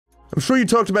I'm sure you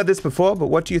talked about this before, but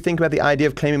what do you think about the idea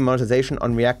of claiming monetization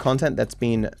on React content that's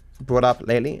been brought up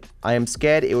lately? I am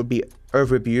scared it would be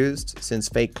overabused since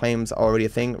fake claims are already a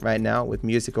thing right now with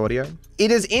music audio. It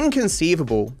is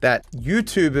inconceivable that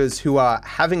YouTubers who are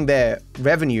having their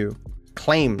revenue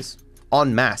claims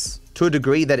en masse to a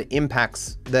degree that it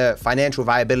impacts the financial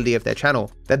viability of their channel,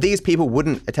 that these people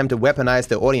wouldn't attempt to weaponize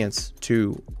their audience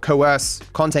to coerce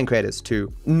content creators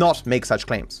to not make such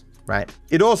claims, right?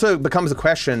 It also becomes a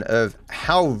question of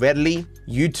how readily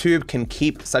YouTube can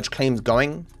keep such claims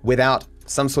going without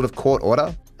some sort of court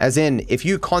order. As in, if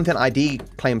you content ID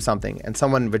claim something and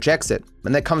someone rejects it,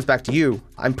 and that comes back to you,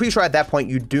 I'm pretty sure at that point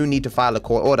you do need to file a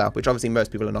court order, which obviously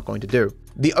most people are not going to do.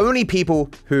 The only people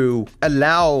who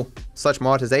allow such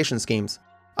monetization schemes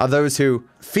are those who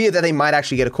fear that they might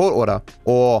actually get a court order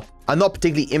or are not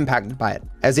particularly impacted by it.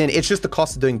 As in, it's just the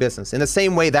cost of doing business. In the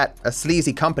same way that a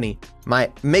sleazy company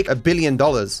might make $1 billion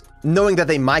knowing that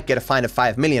they might get a fine of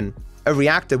 5 million, a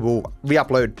reactor will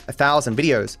re-upload 1,000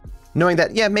 videos knowing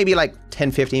that, yeah, maybe like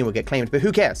 10, 15 will get claimed, but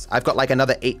who cares? I've got like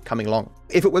another 8 coming along.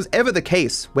 If it was ever the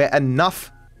case where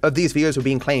enough of these videos were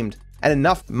being claimed and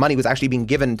enough money was actually being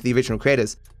given to the original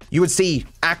creators, you would see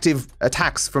active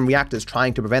attacks from reactors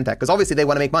trying to prevent that, because obviously they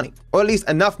want to make money, or at least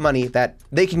enough money that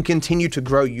they can continue to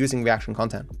grow using reaction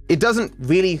content. It doesn't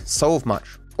really solve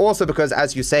much. Also because,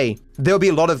 as you say, there'll be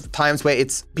a lot of times where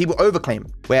it's people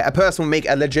overclaim, where a person will make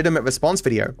a legitimate response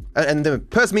video and the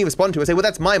person being responded to will say, well,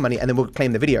 that's my money, and then we'll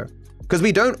claim the video. Because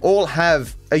we don't all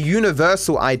have a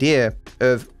universal idea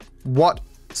of what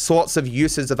sorts of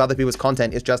uses of other people's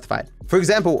content is justified. For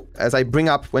example, as I bring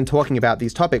up when talking about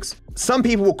these topics, some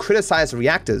people will criticize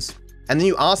reactors, and then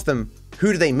you ask them,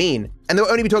 who do they mean? And they'll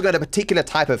only be talking about a particular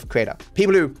type of creator.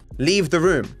 People who leave the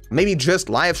room, maybe just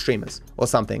live streamers or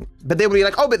something. But they will be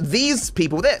like, oh, but these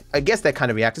people, I guess they're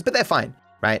kind of reactors, but they're fine,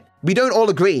 right? We don't all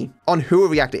agree on who a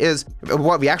reactor is,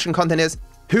 what reaction content is,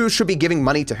 who should be giving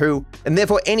money to who, and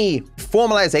therefore any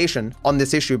formalization on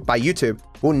this issue by YouTube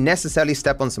will necessarily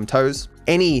step on some toes.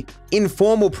 Any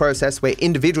informal process where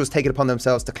individuals take it upon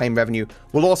themselves to claim revenue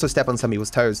will also step on some people's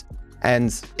toes, and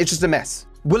it's just a mess.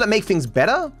 Will it make things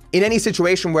better? In any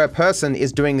situation where a person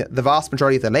is doing the vast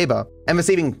majority of their labor and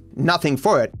receiving nothing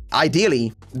for it,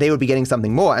 ideally, they would be getting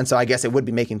something more, and so I guess it would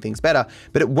be making things better,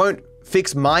 but it won't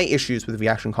fix my issues with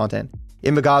reaction content.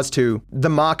 In regards to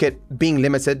the market being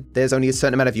limited, there's only a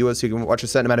certain amount of viewers who can watch a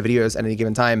certain amount of videos at any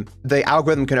given time. The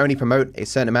algorithm can only promote a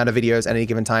certain amount of videos at any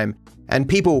given time. And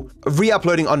people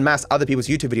re-uploading en masse other people's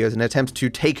YouTube videos in an attempt to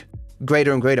take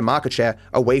greater and greater market share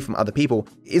away from other people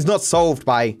is not solved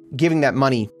by giving that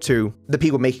money to the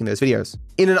people making those videos.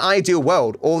 In an ideal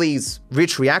world, all these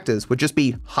rich reactors would just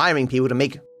be hiring people to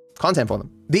make content for them.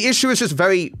 The issue is just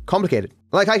very complicated.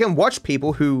 Like, I can watch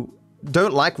people who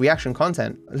don't like reaction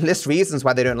content, list reasons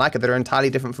why they don't like it that are entirely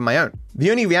different from my own.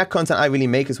 The only React content I really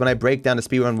make is when I break down a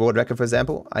speedrun world record, for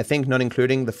example. I think not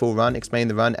including the full run, explaining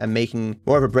the run, and making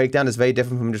more of a breakdown is very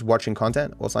different from just watching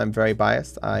content. Also, I'm very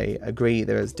biased. I agree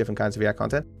there is different kinds of React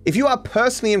content. If you are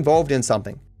personally involved in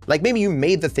something, like maybe you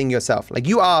made the thing yourself, like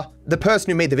you are the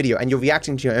person who made the video and you're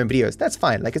reacting to your own videos, that's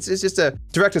fine. Like it's just a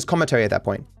director's commentary at that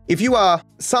point. If you are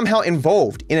somehow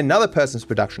involved in another person's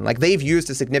production, like they've used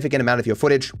a significant amount of your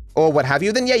footage or what have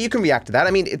you, then yeah, you can react to that.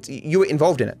 I mean, you were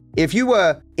involved in it. If you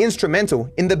were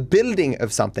instrumental in the building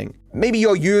of something, maybe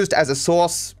you're used as a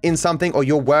source in something or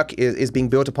your work is being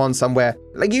built upon somewhere,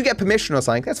 like you get permission or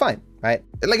something, that's fine, right?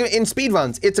 Like in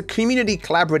speedruns, it's a community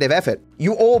collaborative effort.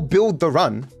 You all build the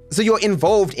run. So you're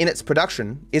involved in its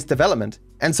production, its development.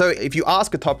 And so if you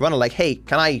ask a top runner like, hey,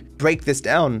 can I break this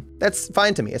down? That's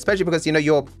fine to me, especially because, you know,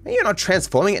 you're not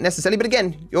transforming it necessarily, but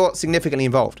again, you're significantly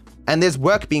involved and there's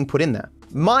work being put in there.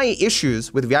 My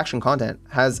issues with reaction content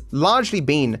has largely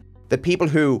been the people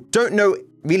who don't know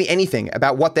really anything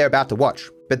about what they're about to watch,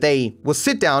 but they will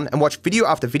sit down and watch video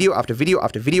after video after video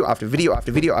after video after video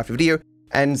after video after video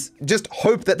and just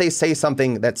hope that they say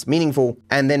something that's meaningful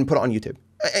and then put it on YouTube.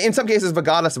 In some cases,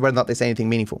 regardless of whether or not they say anything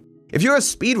meaningful. If you're a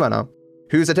speedrunner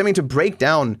who's attempting to break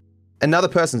down another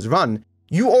person's run,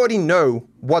 you already know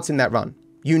what's in that run.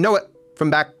 You know it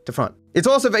from back to front. It's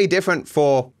also very different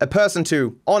for a person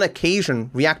to, on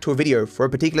occasion, react to a video for a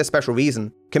particular special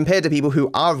reason, compared to people who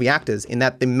are reactors in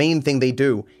that the main thing they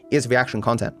do is reaction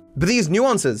content. But these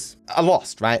nuances are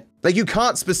lost, right? Like you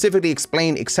can't specifically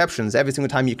explain exceptions every single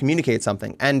time you communicate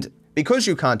something. And because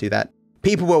you can't do that,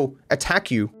 people will attack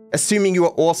you assuming you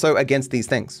are also against these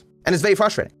things. And it's very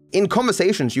frustrating. In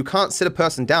conversations, you can't sit a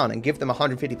person down and give them a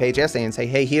 150-page essay and say,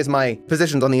 hey, here's my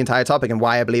positions on the entire topic and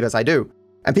why I believe as I do.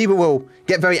 And people will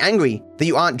get very angry that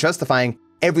you aren't justifying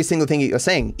every single thing that you're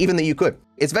saying, even that you could.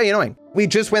 It's very annoying. We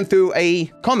just went through a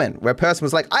comment where a person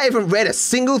was like, I haven't read a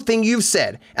single thing you've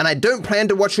said, and I don't plan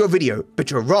to watch your video, but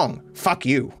you're wrong. Fuck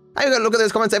you. I gotta look at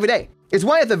those comments every day. It's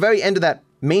why at the very end of that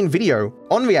main video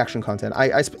on reaction content,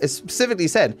 I specifically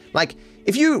said, like,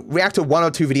 if you react to 1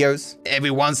 or 2 videos every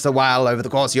once in a while over the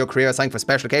course of your career or something for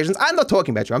special occasions, I'm not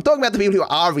talking about you. I'm talking about the people who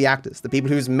are reactors, the people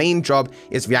whose main job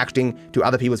is reacting to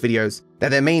other people's videos, that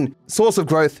their main source of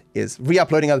growth is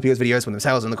re-uploading other people's videos with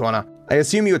themselves in the corner. I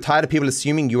assume you're tired of people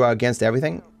assuming you are against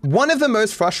everything. One of the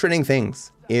most frustrating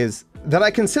things is that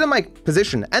I consider my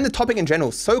position and the topic in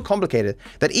general so complicated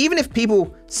that even if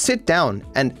people sit down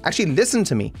and actually listen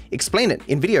to me explain it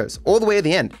in videos all the way at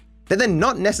the end, then they're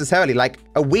not necessarily like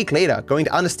a week later going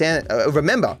to understand,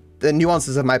 remember the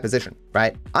nuances of my position,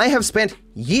 right? I have spent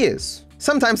years,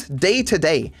 sometimes day to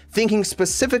day, thinking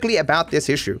specifically about this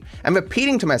issue and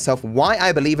repeating to myself why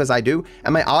I believe as I do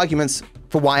and my arguments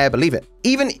for why I believe it.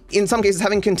 Even in some cases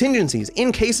having contingencies,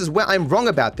 in cases where I'm wrong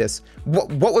about this,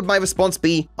 what would my response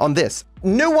be on this?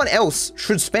 No one else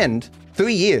should spend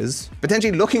 3 years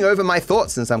potentially looking over my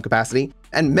thoughts in some capacity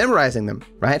and memorizing them,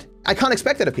 right? I can't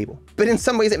expect that of people, but in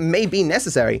some ways it may be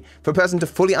necessary for a person to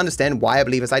fully understand why I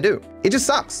believe as I do. It just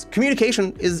sucks.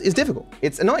 Communication is difficult.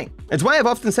 It's annoying. It's why I've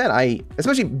often said,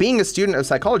 especially being a student of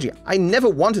psychology, I never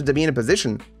wanted to be in a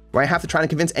position where I have to try to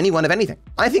convince anyone of anything.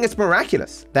 I think it's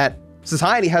miraculous that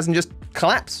society hasn't just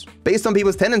collapsed based on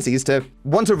people's tendencies to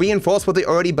want to reinforce what they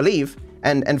already believe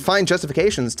and find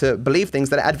justifications to believe things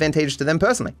that are advantageous to them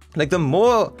personally. Like, the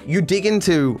more you dig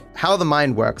into how the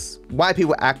mind works, why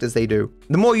people act as they do,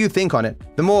 the more you think on it,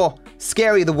 the more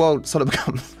scary the world sort of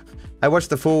becomes. I watched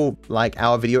the full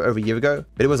hour video over a year ago,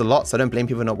 but it was a lot, so I don't blame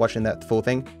people for not watching that full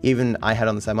thing. Even I had it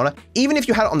on the same monitor. Even if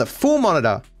you had it on the full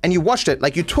monitor and you watched it,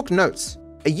 like you took notes,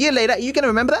 a year later, are you gonna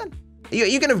remember that? Are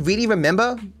you gonna really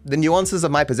remember the nuances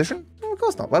of my position? Of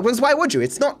course not. Why would you?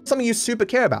 It's not something you super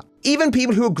care about. Even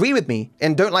people who agree with me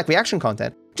and don't like reaction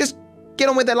content, just get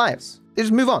on with their lives. They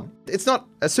just move on. It's not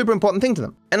a super important thing to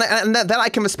them. And that I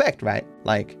can respect, right?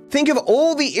 Like, think of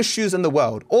all the issues in the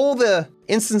world, all the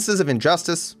instances of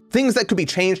injustice, things that could be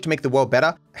changed to make the world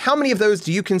better. How many of those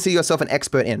do you consider yourself an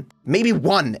expert in? Maybe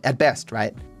 1 at best,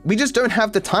 right? We just don't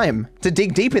have the time to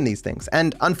dig deep in these things.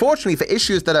 And unfortunately, for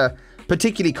issues that are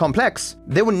particularly complex,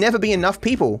 there will never be enough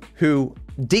people who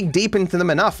dig deep into them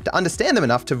enough to understand them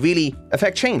enough to really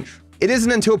affect change. It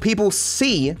isn't until people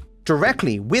see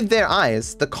directly with their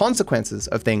eyes the consequences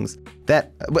of things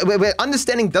that where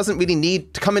understanding doesn't really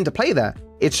need to come into play there.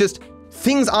 It's just,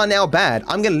 things are now bad.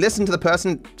 I'm going to listen to the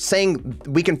person saying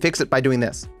we can fix it by doing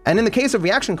this. And in the case of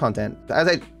reaction content, as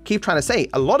I keep trying to say,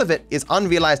 a lot of it is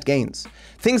unrealized gains.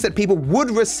 Things that people would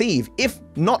receive if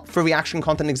not for reaction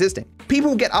content existing.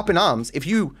 People get up in arms if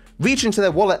you reach into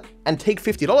their wallet and take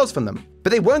 $50 from them,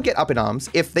 but they won't get up in arms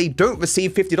if they don't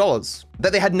receive $50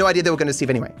 that they had no idea they were going to receive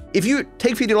anyway. If you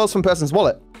take $50 from a person's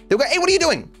wallet, they'll go, hey, what are you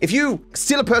doing? If you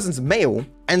steal a person's mail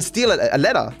and steal a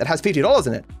letter that has $50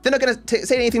 in it, they're not going to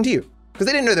say anything to you because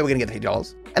they didn't know they were going to get the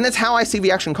 $50. And that's how I see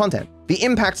reaction content. The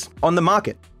impact on the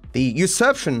market, the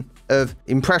usurpation of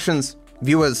impressions,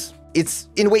 viewers, it's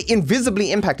in a way invisibly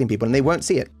impacting people and they won't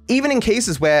see it. Even in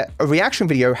cases where a reaction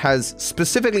video has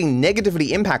specifically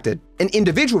negatively impacted an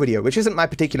individual video, which isn't my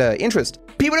particular interest,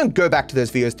 people don't go back to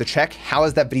those videos to check how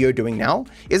is that video doing now?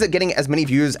 Is it getting as many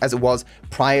views as it was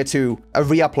prior to a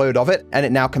re-upload of it and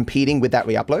it now competing with that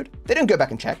re-upload? They don't go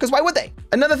back and check, because why would they?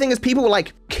 Another thing is people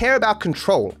care about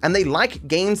control and they like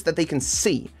gains that they can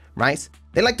see, right?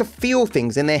 They like to feel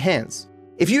things in their hands.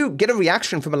 If you get a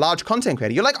reaction from a large content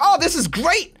creator, you're like, oh, this is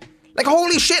great. Like,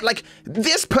 holy shit, like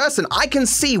this person I can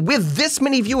see with this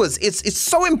many viewers, it's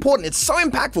so important, it's so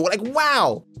impactful, like,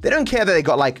 wow. They don't care that they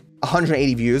got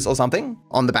 180 views or something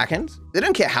on the back end. They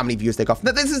don't care how many views they got.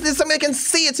 This is something they can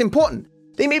see, it's important.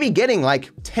 They may be getting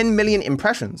 10 million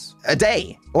impressions a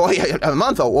day or a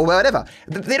month or whatever.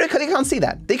 They can't see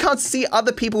that. They can't see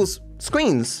other people's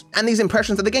screens and these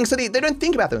impressions that they're getting, so they don't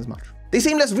think about them as much. They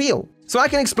seem less real. So I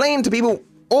can explain to people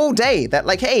all day that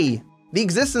hey, the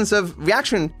existence of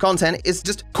reaction content is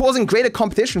just causing greater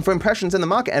competition for impressions in the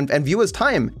market and viewers'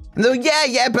 time. And they're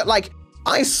yeah, but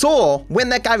I saw when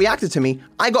that guy reacted to me,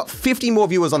 I got 50 more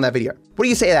viewers on that video. What do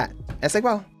you say to that? And it's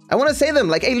well, I want to say to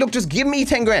them hey, look, just give me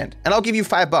 10 grand and I'll give you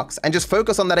 $5 and just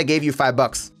focus on that I gave you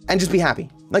 $5 and just be happy.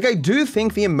 I do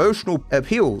think the emotional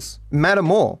appeals matter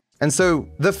more. And so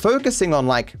the focusing on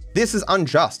this is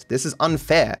unjust, this is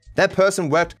unfair. That person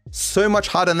worked so much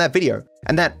harder on that video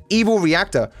and that evil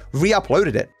reactor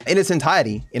re-uploaded it in its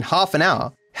entirety in half an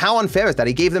hour. How unfair is that?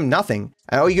 He gave them nothing.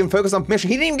 Oh, you can focus on permission.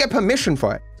 He didn't even get permission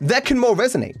for it. That can more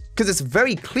resonate because it's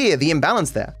very clear the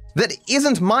imbalance there. That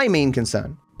isn't my main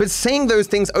concern. But saying those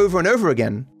things over and over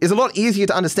again is a lot easier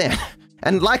to understand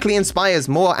and likely inspires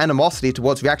more animosity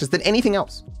towards reactors than anything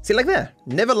else. See, like there,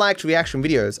 never liked reaction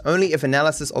videos only if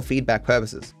analysis or feedback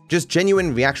purposes. Just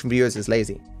genuine reaction videos is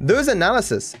lazy. Those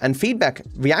analysis and feedback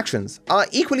reactions are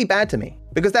equally bad to me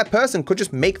because that person could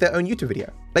just make their own YouTube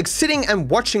video. Like sitting and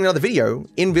watching another video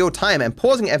in real time and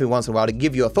pausing every once in a while to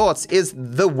give your thoughts is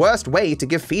the worst way to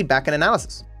give feedback and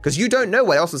analysis because you don't know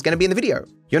what else is going to be in the video.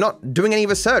 You're not doing any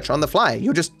research on the fly.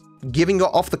 You're just giving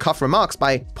your off-the-cuff remarks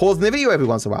by pausing the video every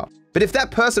once in a while. But if that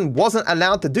person wasn't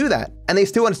allowed to do that and they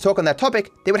still wanted to talk on that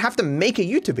topic, they would have to make a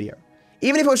YouTube video.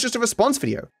 Even if it was just a response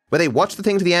video where they watched the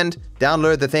thing to the end,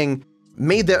 downloaded the thing,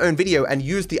 made their own video and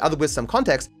used the other with some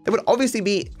context, it would obviously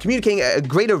be communicating a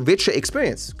greater, richer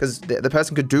experience because the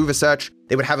person could do research.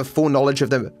 They would have a full knowledge of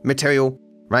the material,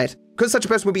 right? Because such a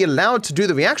person would be allowed to do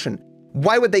the reaction.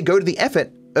 Why would they go to the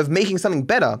effort of making something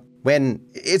better when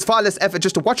it's far less effort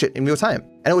just to watch it in real time?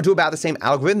 And it would do about the same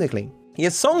algorithmically.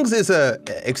 Yes, songs is an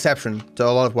exception to a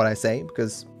lot of what I say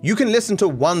because you can listen to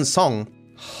one song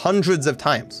hundreds of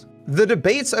times. The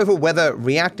debates over whether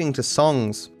reacting to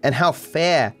songs and how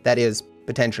fair that is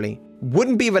potentially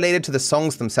wouldn't be related to the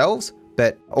songs themselves,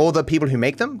 but all the people who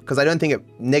make them, because I don't think it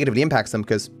negatively impacts them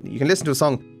because you can listen to a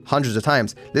song hundreds of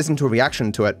times, listen to a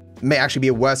reaction to it may actually be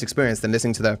a worse experience than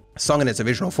listening to the song in its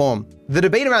original form. The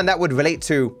debate around that would relate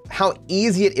to how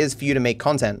easy it is for you to make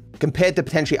content compared to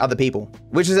potentially other people,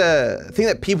 which is a thing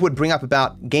that people would bring up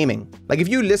about gaming. Like if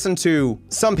you listen to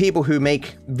some people who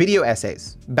make video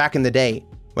essays back in the day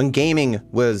when gaming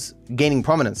was gaining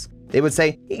prominence, they would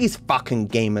say, these fucking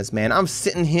gamers, man. I'm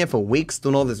sitting here for weeks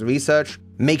doing all this research,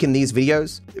 making these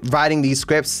videos, writing these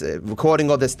scripts, recording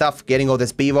all this stuff, getting all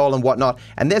this B-roll and whatnot.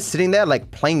 And they're sitting there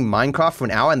like playing Minecraft for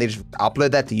an hour and they just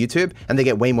upload that to YouTube and they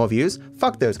get way more views.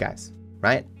 Fuck those guys,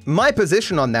 right? My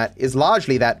position on that is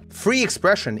largely that free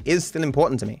expression is still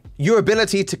important to me. Your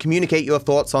ability to communicate your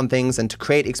thoughts on things and to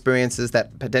create experiences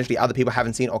that potentially other people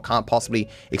haven't seen or can't possibly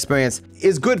experience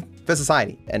is good for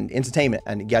society and entertainment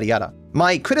and yada yada.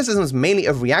 My criticisms mainly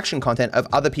of reaction content of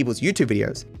other people's YouTube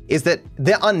videos is that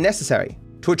they're unnecessary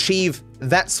to achieve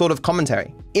that sort of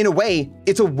commentary. In a way,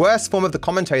 it's a worse form of the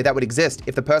commentary that would exist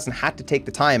if the person had to take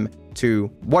the time to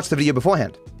watch the video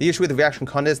beforehand. The issue with the reaction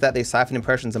content is that they siphon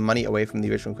impressions and money away from the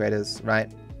original creators,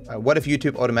 right? What if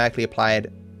YouTube automatically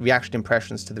applied reaction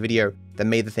impressions to the video that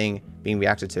made the thing being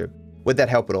reacted to? Would that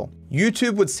help at all?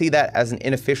 YouTube would see that as an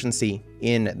inefficiency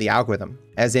in the algorithm.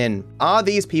 As in, are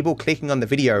these people clicking on the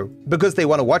video because they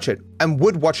want to watch it and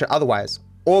would watch it otherwise?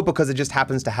 Or because it just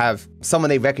happens to have someone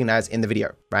they recognize in the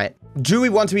video, right? Do we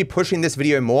want to be pushing this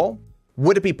video more?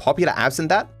 Would it be popular absent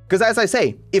that? Because as I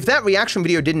say, if that reaction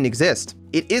video didn't exist,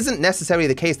 it isn't necessarily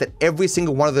the case that every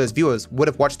single one of those viewers would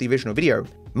have watched the original video.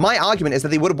 My argument is that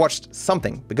they would have watched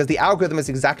something because the algorithm is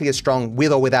exactly as strong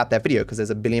with or without that video because there's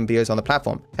a billion videos on the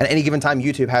platform. And at any given time,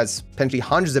 YouTube has potentially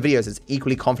hundreds of videos it's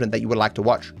equally confident that you would like to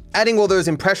watch. Adding all those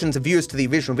impressions of views to the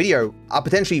original video are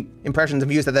potentially impressions and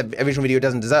views that the original video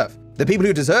doesn't deserve. The people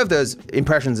who deserve those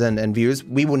impressions and views,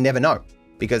 we will never know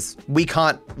because we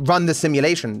can't run the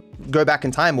simulation, go back in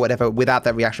time or whatever without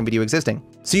that reaction video existing.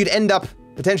 So you'd end up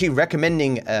potentially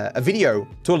recommending a video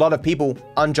to a lot of people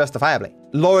unjustifiably.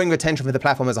 Lowering retention for the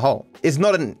platform as a whole is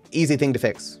not an easy thing to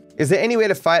fix. Is there any way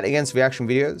to fight against reaction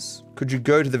videos? Could you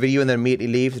go to the video and then immediately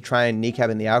leave to try and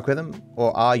kneecap in the algorithm?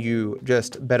 Or are you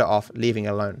just better off leaving it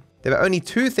alone? There are only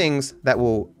two things that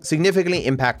will significantly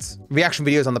impact reaction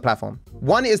videos on the platform.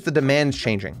 One is the demand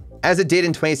changing. As it did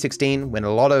in 2016, when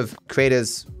a lot of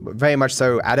creators were very much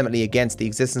so adamantly against the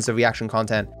existence of reaction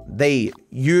content, they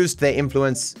used their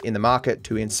influence in the market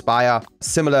to inspire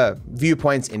similar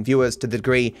viewpoints in viewers to the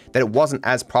degree that it wasn't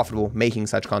as profitable making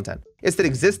such content. It still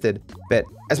existed, but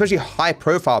especially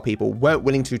high-profile people weren't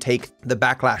willing to take the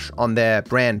backlash on their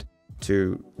brand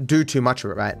to do too much of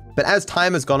it, right? But as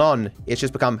time has gone on, it's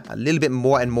just become a little bit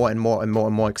more and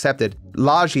more accepted,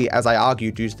 largely, as I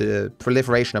argue, due to the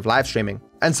proliferation of live streaming.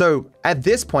 And so at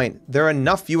this point, there are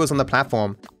enough viewers on the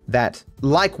platform that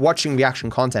like watching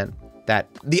reaction content, that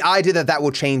the idea that that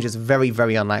will change is very,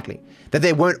 very unlikely. That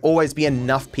there won't always be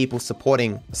enough people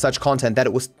supporting such content that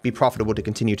it will be profitable to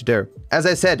continue to do. As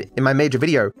I said in my major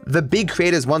video, the big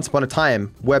creators once upon a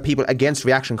time were people against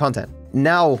reaction content.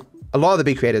 Now, a lot of the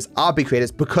big creators are big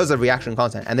creators because of reaction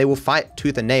content, and they will fight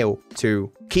tooth and nail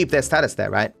to keep their status there,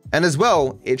 right? And as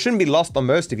well, it shouldn't be lost on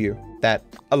most of you that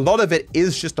a lot of it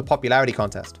is just a popularity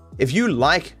contest. If you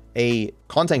like a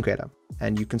content creator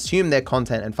and you consume their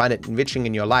content and find it enriching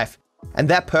in your life, and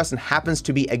that person happens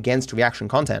to be against reaction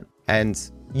content, and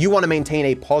you want to maintain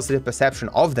a positive perception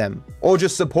of them, or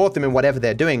just support them in whatever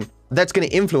they're doing, that's going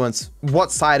to influence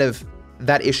what side of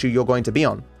that issue you're going to be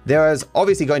on. there is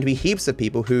obviously going to be heaps of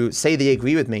people who say they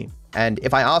agree with me. And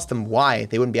if I ask them why,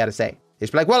 they wouldn't be able to say. They'd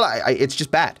just be like, well, it's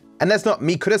just bad. And that's not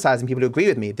me criticizing people who agree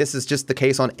with me. This is just the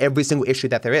case on every single issue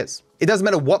that there is. It doesn't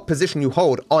matter what position you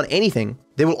hold on anything.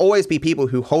 There will always be people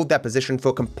who hold that position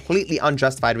for completely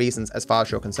unjustified reasons as far as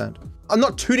you're concerned. I'm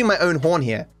not tooting my own horn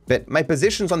here, but my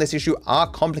positions on this issue are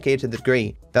complicated to the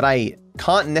degree that I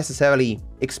can't necessarily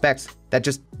expect that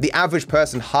just the average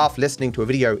person half listening to a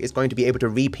video is going to be able to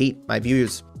repeat my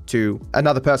views to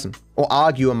another person or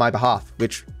argue on my behalf,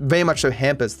 which very much so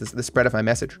hampers the spread of my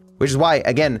message. Which is why,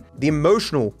 again, the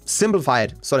emotional,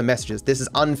 simplified sort of messages, this is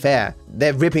unfair,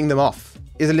 they're ripping them off,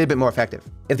 is a little bit more effective.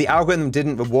 If the algorithm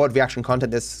didn't reward reaction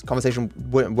content, this conversation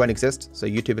won't exist. So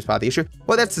YouTube is part of the issue.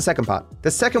 Well, that's the second part. The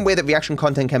second way that reaction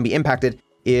content can be impacted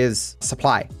is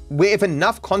supply. Where if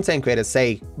enough content creators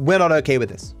say, we're not okay with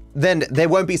this, then there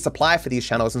won't be supply for these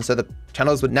channels, and so the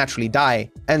channels would naturally die,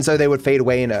 and so they would fade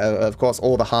away, and of course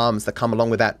all the harms that come along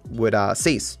with that would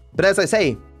cease. But as I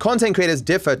say, content creators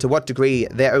differ to what degree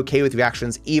they're okay with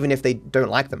reactions even if they don't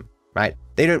like them, right?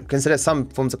 They don't consider some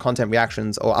forms of content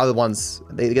reactions, or other ones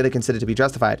they consider to be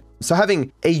justified. So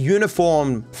having a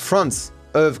uniform front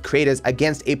of creators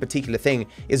against a particular thing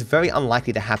is very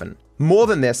unlikely to happen. More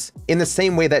than this, in the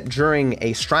same way that during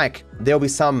a strike, there'll be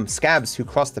some scabs who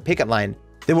cross the picket line,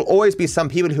 there will always be some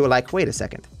people who are like, wait a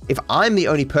second, if I'm the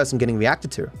only person getting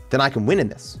reacted to, then I can win in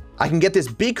this. I can get this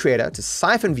big creator to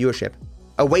siphon viewership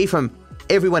away from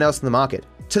everyone else in the market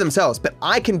to themselves, but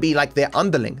I can be like their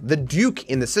underling, the duke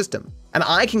in the system, and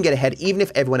I can get ahead even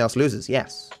if everyone else loses,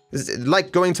 yes. It's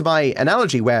like going to my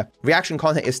analogy where reaction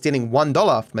content is stealing $1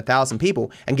 from 1,000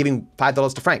 people and giving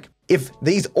 $5 to Frank. If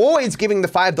he's always giving the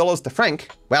 $5 to Frank,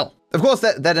 well, of course,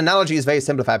 that analogy is very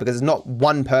simplified because it's not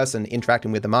one person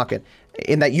interacting with the market,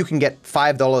 in that you can get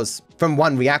 $5 from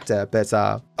one reactor, but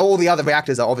all the other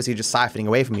reactors are obviously just siphoning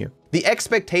away from you. The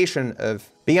expectation of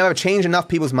being able to change enough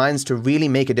people's minds to really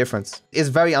make a difference is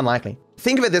very unlikely.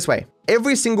 Think of it this way.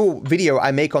 Every single video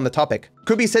I make on the topic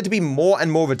could be said to be more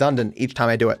and more redundant each time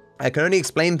I do it. I can only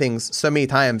explain things so many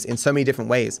times in so many different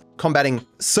ways, combating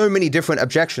so many different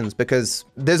objections because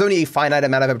there's only a finite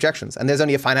amount of objections and there's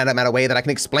only a finite amount of way that I can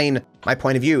explain my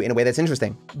point of view in a way that's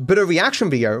interesting. But a reaction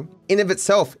video in of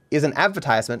itself is an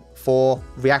advertisement for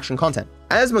reaction content.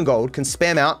 Asmongold can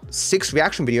spam out 6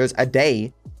 reaction videos a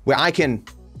day where I can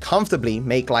comfortably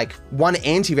make like 1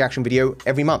 anti-reaction video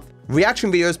every month.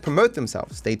 Reaction videos promote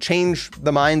themselves. They change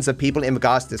the minds of people in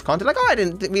regards to this content. Like, oh, I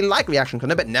didn't really like reaction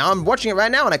content, but now I'm watching it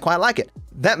right now and I quite like it.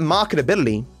 That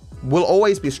marketability will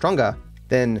always be stronger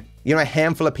than, you know, a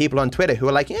handful of people on Twitter who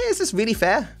are like, yeah, is this really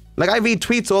fair? Like, I read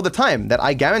tweets all the time that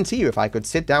I guarantee you if I could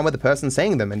sit down with the person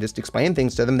saying them and just explain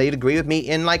things to them, they'd agree with me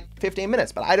in like 15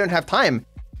 minutes, but I don't have time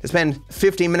to spend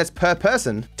 15 minutes per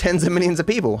person, tens of millions of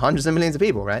people, hundreds of millions of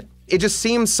people, right? It just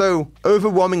seems so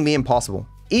overwhelmingly impossible.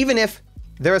 Even if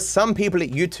there are some people at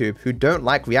YouTube who don't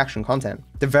like reaction content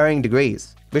to varying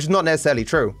degrees, which is not necessarily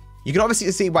true. You can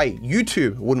obviously see why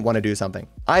YouTube wouldn't want to do something,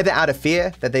 either out of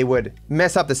fear that they would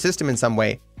mess up the system in some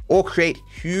way or create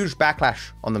huge backlash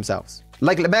on themselves.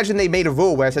 Like, imagine they made a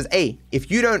rule where it says, hey,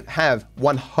 if you don't have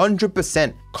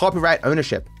 100% copyright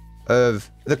ownership of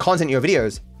the content in your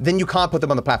videos, then you can't put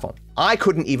them on the platform. I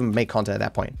couldn't even make content at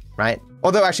that point, right?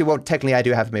 Although actually, well, technically I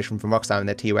do have permission from Rockstar and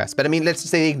their TOS, but I mean, let's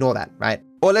just say they ignore that, right?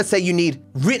 Or let's say you need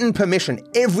written permission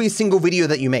every single video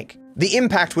that you make. The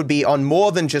impact would be on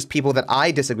more than just people that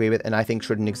I disagree with and I think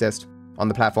shouldn't exist on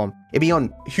the platform. It'd be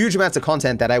on huge amounts of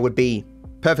content that I would be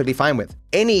perfectly fine with.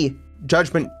 Any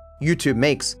judgment YouTube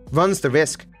makes runs the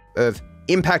risk of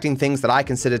impacting things that I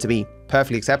consider to be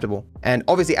perfectly acceptable. And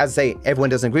obviously, as I say, everyone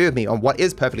doesn't agree with me on what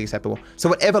is perfectly acceptable. So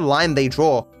whatever line they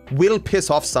draw will piss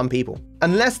off some people.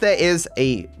 Unless there is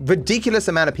a ridiculous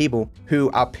amount of people who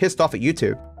are pissed off at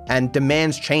YouTube and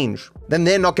demands change, then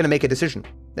they're not going to make a decision.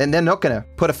 Then they're not going to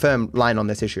put a firm line on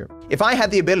this issue. If I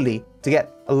had the ability to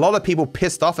get a lot of people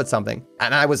pissed off at something,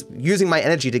 and I was using my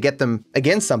energy to get them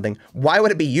against something, why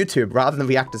would it be YouTube rather than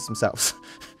reactors themselves?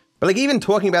 But like, even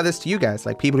talking about this to you guys,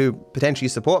 like people who potentially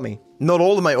support me, not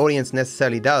all of my audience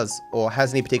necessarily does or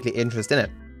has any particular interest in it,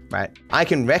 right? I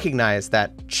can recognize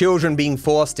that children being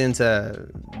forced into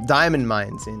diamond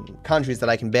mines in countries that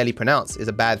I can barely pronounce is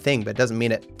a bad thing, but it doesn't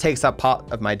mean it takes up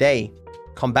part of my day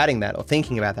combating that or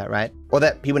thinking about that, right? Or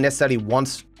that people necessarily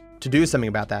want to do something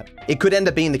about that. It could end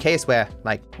up being the case where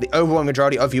like the overwhelming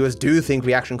majority of viewers do think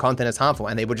reaction content is harmful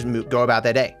and they would just go about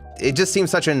their day. It just seems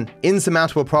such an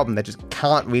insurmountable problem that just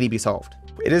can't really be solved.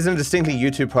 It isn't a distinctly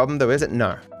YouTube problem though, is it?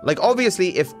 No. Like,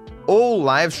 obviously, if all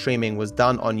live streaming was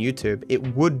done on YouTube,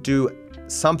 it would do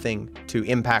something to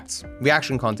impact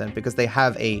reaction content because they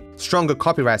have a stronger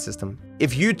copyright system.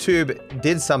 If YouTube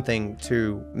did something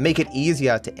to make it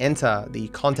easier to enter the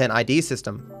content ID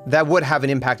system, that would have an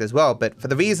impact as well. But for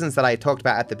the reasons that I talked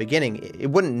about at the beginning,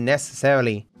 it wouldn't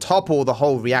necessarily topple the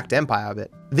whole React empire of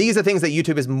it. These are things that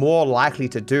YouTube is more likely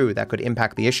to do that could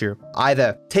impact the issue,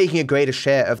 either taking a greater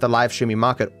share of the live streaming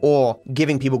market or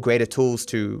giving people greater tools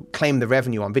to claim the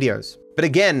revenue on videos. But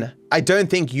again, I don't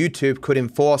think YouTube could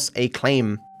enforce a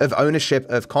claim of ownership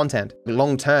of content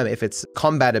long term if it's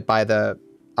combated by the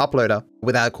uploader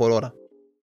without a court order.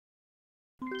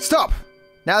 Stop!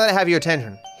 Now that I have your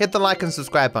attention, hit the like and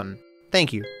subscribe button.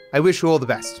 Thank you. I wish you all the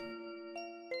best.